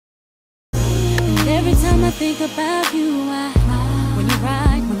time I think about you, when you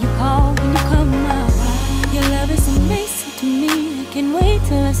ride, when you call, when you come up, your love is amazing to me. I can't wait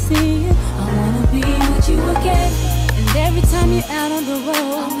till I see you. I wanna be with you again. And every time you're out on the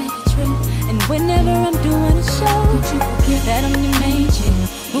road, I'll make a trip. And whenever I'm doing a show, don't you forget that I'm your main chick.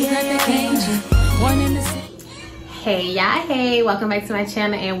 Who got that danger? One in the same. Hey y'all, hey, welcome back to my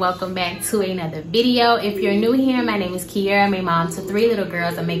channel and welcome back to another video. If you're new here, my name is KIARA. I'm a mom to 3 little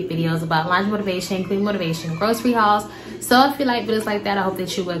girls. I make videos about laundry motivation, cleaning motivation, grocery hauls. So if you like videos like that, I hope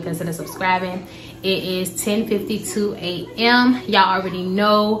that you would consider subscribing. It is 10:52 a.m. Y'all already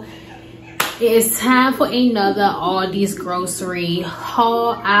know it is time for another Aldi's grocery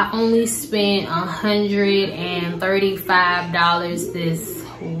haul. I only spent $135 this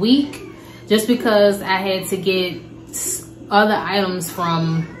week just because I had to get other items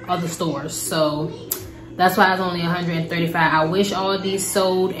from other stores, so that's why it's only $135. I wish Aldi's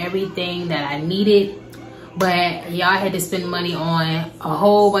sold everything that I needed, but y'all had to spend money on a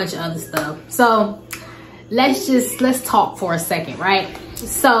whole bunch of other stuff. So let's talk for a second, right?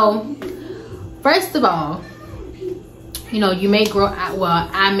 So first of all, you know, you make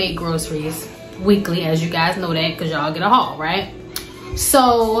I make groceries weekly, as you guys know that, because y'all get a haul, right?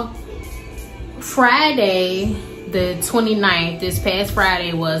 So Friday the 29th, this past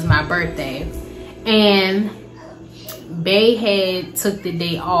Friday, was my birthday, and Bae had took the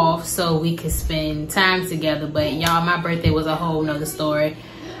day off so we could spend time together. But y'all, my birthday was a whole nother story.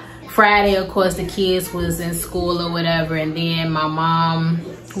 Friday, of course, the kids was in school or whatever, and then my mom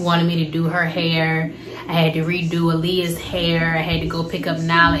wanted me to do her hair. I had to redo Aaliyah's hair. I had to go pick up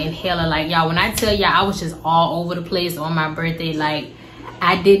NYLAH and Hella. Like, y'all, when I tell y'all I was just all over the place on my birthday, like,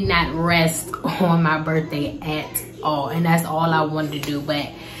 I did not rest on my birthday at all, and that's all I wanted to do.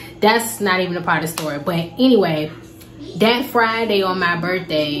 But that's not even a part of the story. But anyway, that Friday on my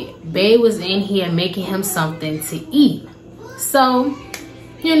birthday, Bae was in here making him something to eat. So,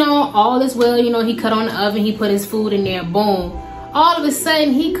 you know, all is well. You know, he cut on the oven, he put his food in there, boom. All of a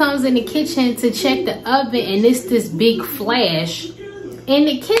sudden, he comes in the kitchen to check the oven, and it's this big flash in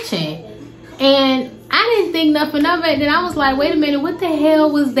the kitchen. And I didn't think nothing of it. Then I was like, wait a minute, what the hell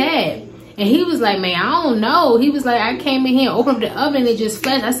was that? And he was like, man, I don't know. He was like, I came in here and opened up the oven and it just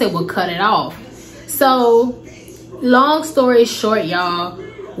flashed. I said, well, cut it off. So, long story short, y'all,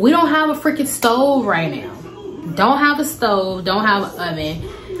 we don't have a freaking stove right now. Don't have a stove, don't have an oven.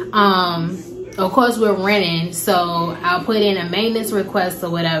 Of course, we're renting, so I'll put in a maintenance request or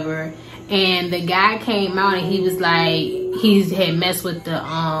whatever. And the guy came out and he was like, he had messed with the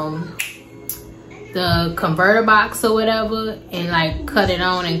converter box or whatever, and like cut it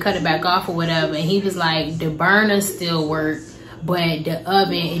on and cut it back off or whatever. And he was like, the burner still worked, but the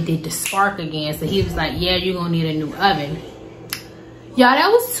oven, it did the spark again. So he was like, yeah, you're gonna need a new oven. Y'all, that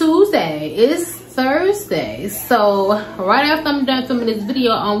was Tuesday. It's Thursday. So right after I'm done filming this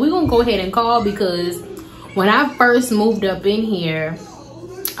video, we're gonna go ahead and call, because when I first moved up in here,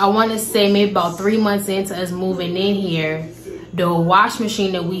 I want to say maybe about 3 months into us moving in here, the wash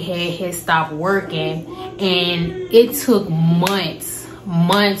machine that we had stopped working, and it took months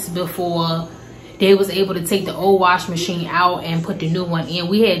before they was able to take the old wash machine out and put the new one in.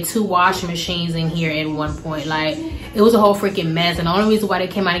 We had 2 washing machines in here at one point. Like, it was a whole freaking mess. And the only reason why they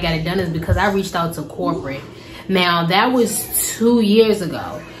came out and got it done is because I reached out to corporate. Now, that was 2 years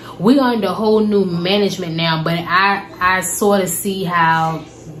ago. We under a whole new management now, but I sort of see how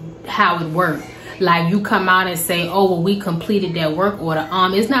it worked. Like, you come out and say, oh, well, we completed that work order.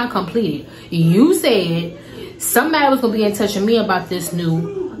 It's not completed. You said somebody was gonna be in touch with me about this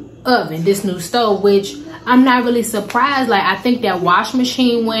new oven, this new stove, which I'm not really surprised. Like, I think that wash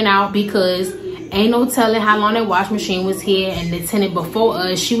machine went out because ain't no telling how long that wash machine was here, and the tenant before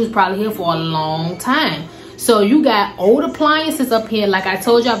us, she was probably here for a long time. So you got old appliances up here. Like I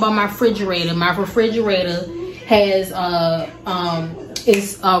told y'all about my refrigerator. My refrigerator has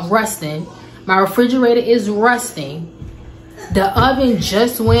is rusting. My refrigerator is rusting. The oven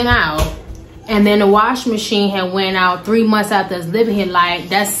just went out, and then the wash machine had went out 3 months after us living here. Like,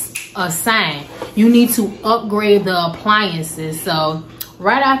 that's a sign. You need to upgrade the appliances. So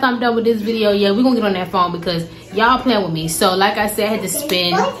right after I'm done with this video, yeah, we're gonna get on that phone because y'all playing with me. So like I said, I had to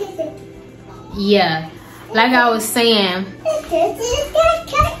spend, yeah, like I was saying,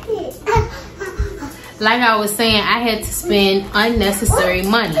 I had to spend unnecessary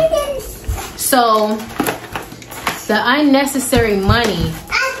money. So the unnecessary money,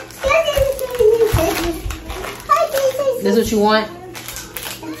 this is what you want?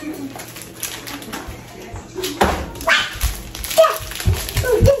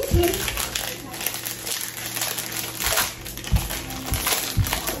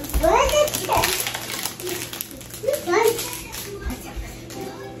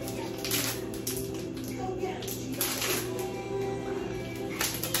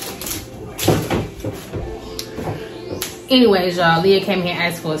 Anyways, y'all, Leah came here and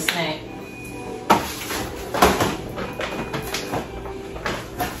asked for a snack.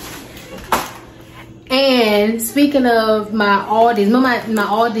 And speaking of my Aldi's, remember my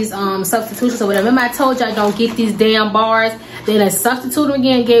Aldi's substitutions or whatever. Remember I told y'all don't get these damn bars. Then I substituted them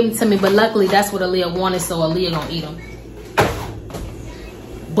again, gave them to me. But luckily that's what Aaliyah wanted, so Aaliyah gonna eat them.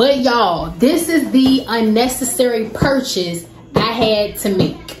 But y'all, this is the unnecessary purchase I had to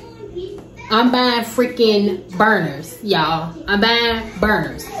make. I'm buying freaking burners, y'all. I'm buying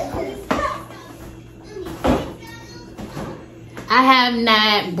burners. I have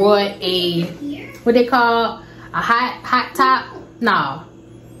not brought a, what they call, a hot top? No.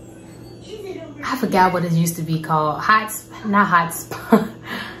 I forgot what it used to be called. Not hot spot.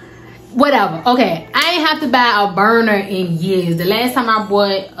 Whatever. Okay, I ain't have to buy a burner in years. The last time I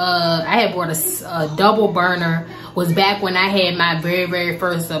bought, I had bought a double burner was back when I had my very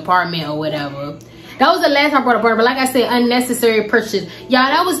first apartment or whatever. That was the last time I bought a burner. But like I said, unnecessary purchase. Y'all,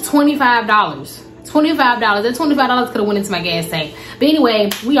 that was $25. $25. That $25 could have went into my gas tank. But anyway,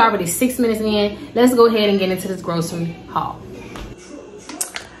 we already 6 minutes in. Let's go ahead and get into this grocery haul.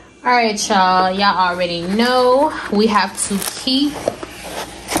 All right, y'all. Y'all already know we have to keep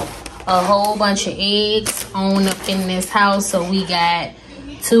a whole bunch of eggs on up in this house. So we got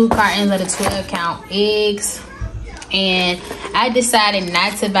 2 cartons of the 12 count eggs. And I decided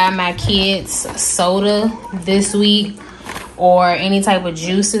not to buy my kids soda this week or any type of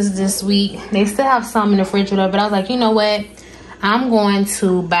juices this week. They still have some in the fridge, but I was like, you know what? I'm going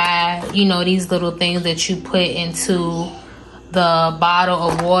to buy, you know, these little things that you put into the bottle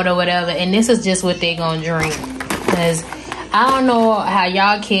of water, whatever. And this is just what they're gonna drink. Because I don't know how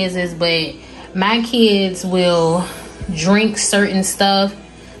y'all kids is, but my kids will drink certain stuff,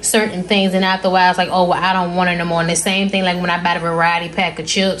 certain things, and after a while it's like, oh, well, I don't want it no more. And the same thing, like when I buy the variety pack of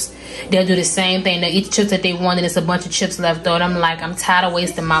chips, they'll do the same thing. They'll eat the chips that they want, and it's a bunch of chips left over. I'm like, I'm tired of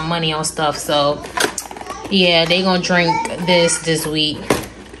wasting my money on stuff. So yeah, they gonna drink this week.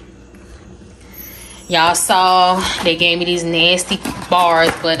 Y'all saw they gave me these nasty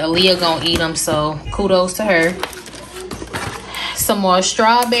bars, but Aaliyah gonna eat them, so kudos to her. Some more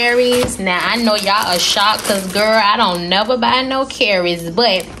strawberries. Now I know y'all are shocked because girl, I don't never buy no carrots,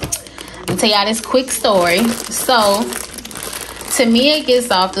 but I'm gonna tell y'all this quick story. So Tamia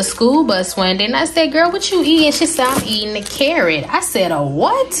gets off the school bus one day and I said, girl, what you eating? She said, I'm eating a carrot. I said, a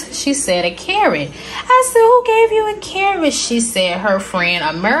what? She said, a carrot. I said, who gave you a carrot? She said her friend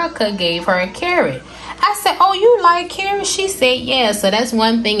America gave her a carrot. I said, oh, you like carrots? She said, yeah. So that's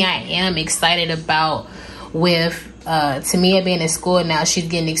one thing I am excited about with Tamia being in school now. She's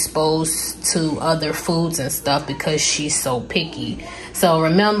getting exposed to other foods and stuff because she's so picky. So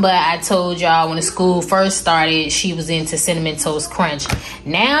remember I told y'all when the school first started, she was into Cinnamon Toast Crunch.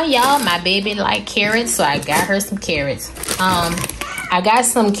 Now y'all, my baby like carrots, so I got her some carrots. I got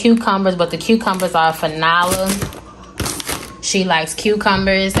some cucumbers, but the cucumbers are for NYLAH. She likes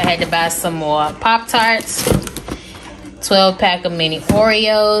cucumbers. I had to buy some more Pop-Tarts, 12 pack of mini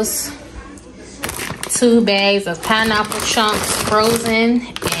Oreos, 2 bags of pineapple chunks frozen,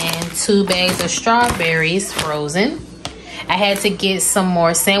 and 2 bags of strawberries frozen. I had to get some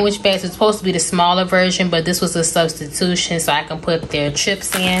more sandwich bags. It's supposed to be the smaller version, but this was a substitution so I can put their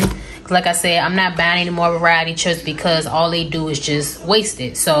chips in. Like I said, I'm not buying any more variety chips because all they do is just waste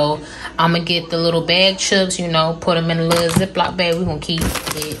it. So I'm gonna get the little bag chips, you know, put them in a little Ziploc bag. We're gonna keep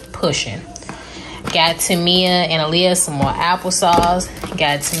it pushing. Got Tamia and Aaliyah some more applesauce.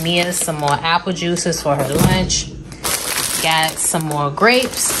 Got Tamia some more apple juices for her lunch. Got some more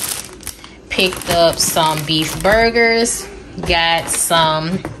grapes. Picked up some beef burgers. Got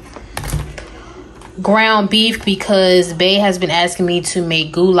some ground beef because Bae has been asking me to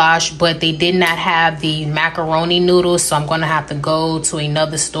make goulash, but they did not have the macaroni noodles, so I'm gonna have to go to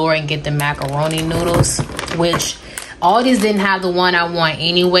another store and get the macaroni noodles, which Aldi's didn't have the one I want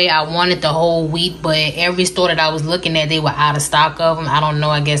anyway. I wanted the whole wheat, but every store that I was looking at, they were out of stock of them. I don't know,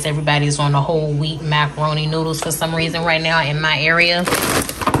 I guess everybody's on the whole wheat macaroni noodles for some reason right now in my area.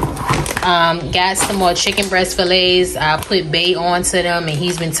 Got some more chicken breast fillets. I put Bae onto them and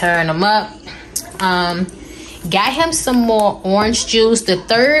he's been tearing them up. Got him some more orange juice. The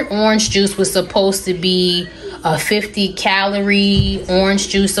third orange juice was supposed to be a 50-calorie orange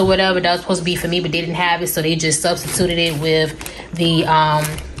juice or whatever. That was supposed to be for me, but they didn't have it, so they just substituted it with the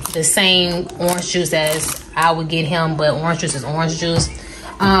same orange juice as I would get him, but orange juice is orange juice.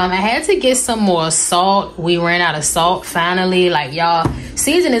 I had to get some more salt. We ran out of salt finally. Like, y'all,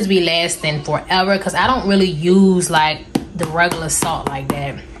 seasonings be lasting forever because I don't really use like the regular salt like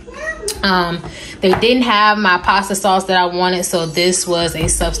that. They didn't have my pasta sauce that I wanted, so this was a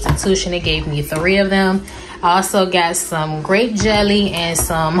substitution. They gave me 3 of them. I also got some grape jelly and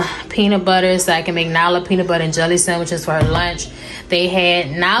some peanut butter so I can make NYLAH peanut butter and jelly sandwiches for her lunch. They had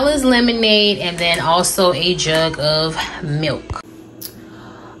NYLAH's lemonade and then also a jug of milk.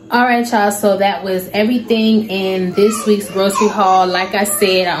 All right, y'all, so that was everything in this week's grocery haul. Like I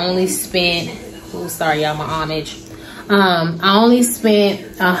said, I only spent, oh, sorry, y'all, my arm itch. I only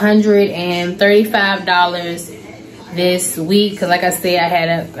spent $135 this week because, like I said, I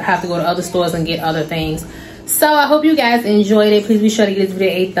have to go to other stores and get other things. So I hope you guys enjoyed it. Please be sure to give this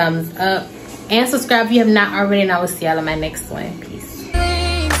video a thumbs up and subscribe if you have not already, and I will see y'all in my next one.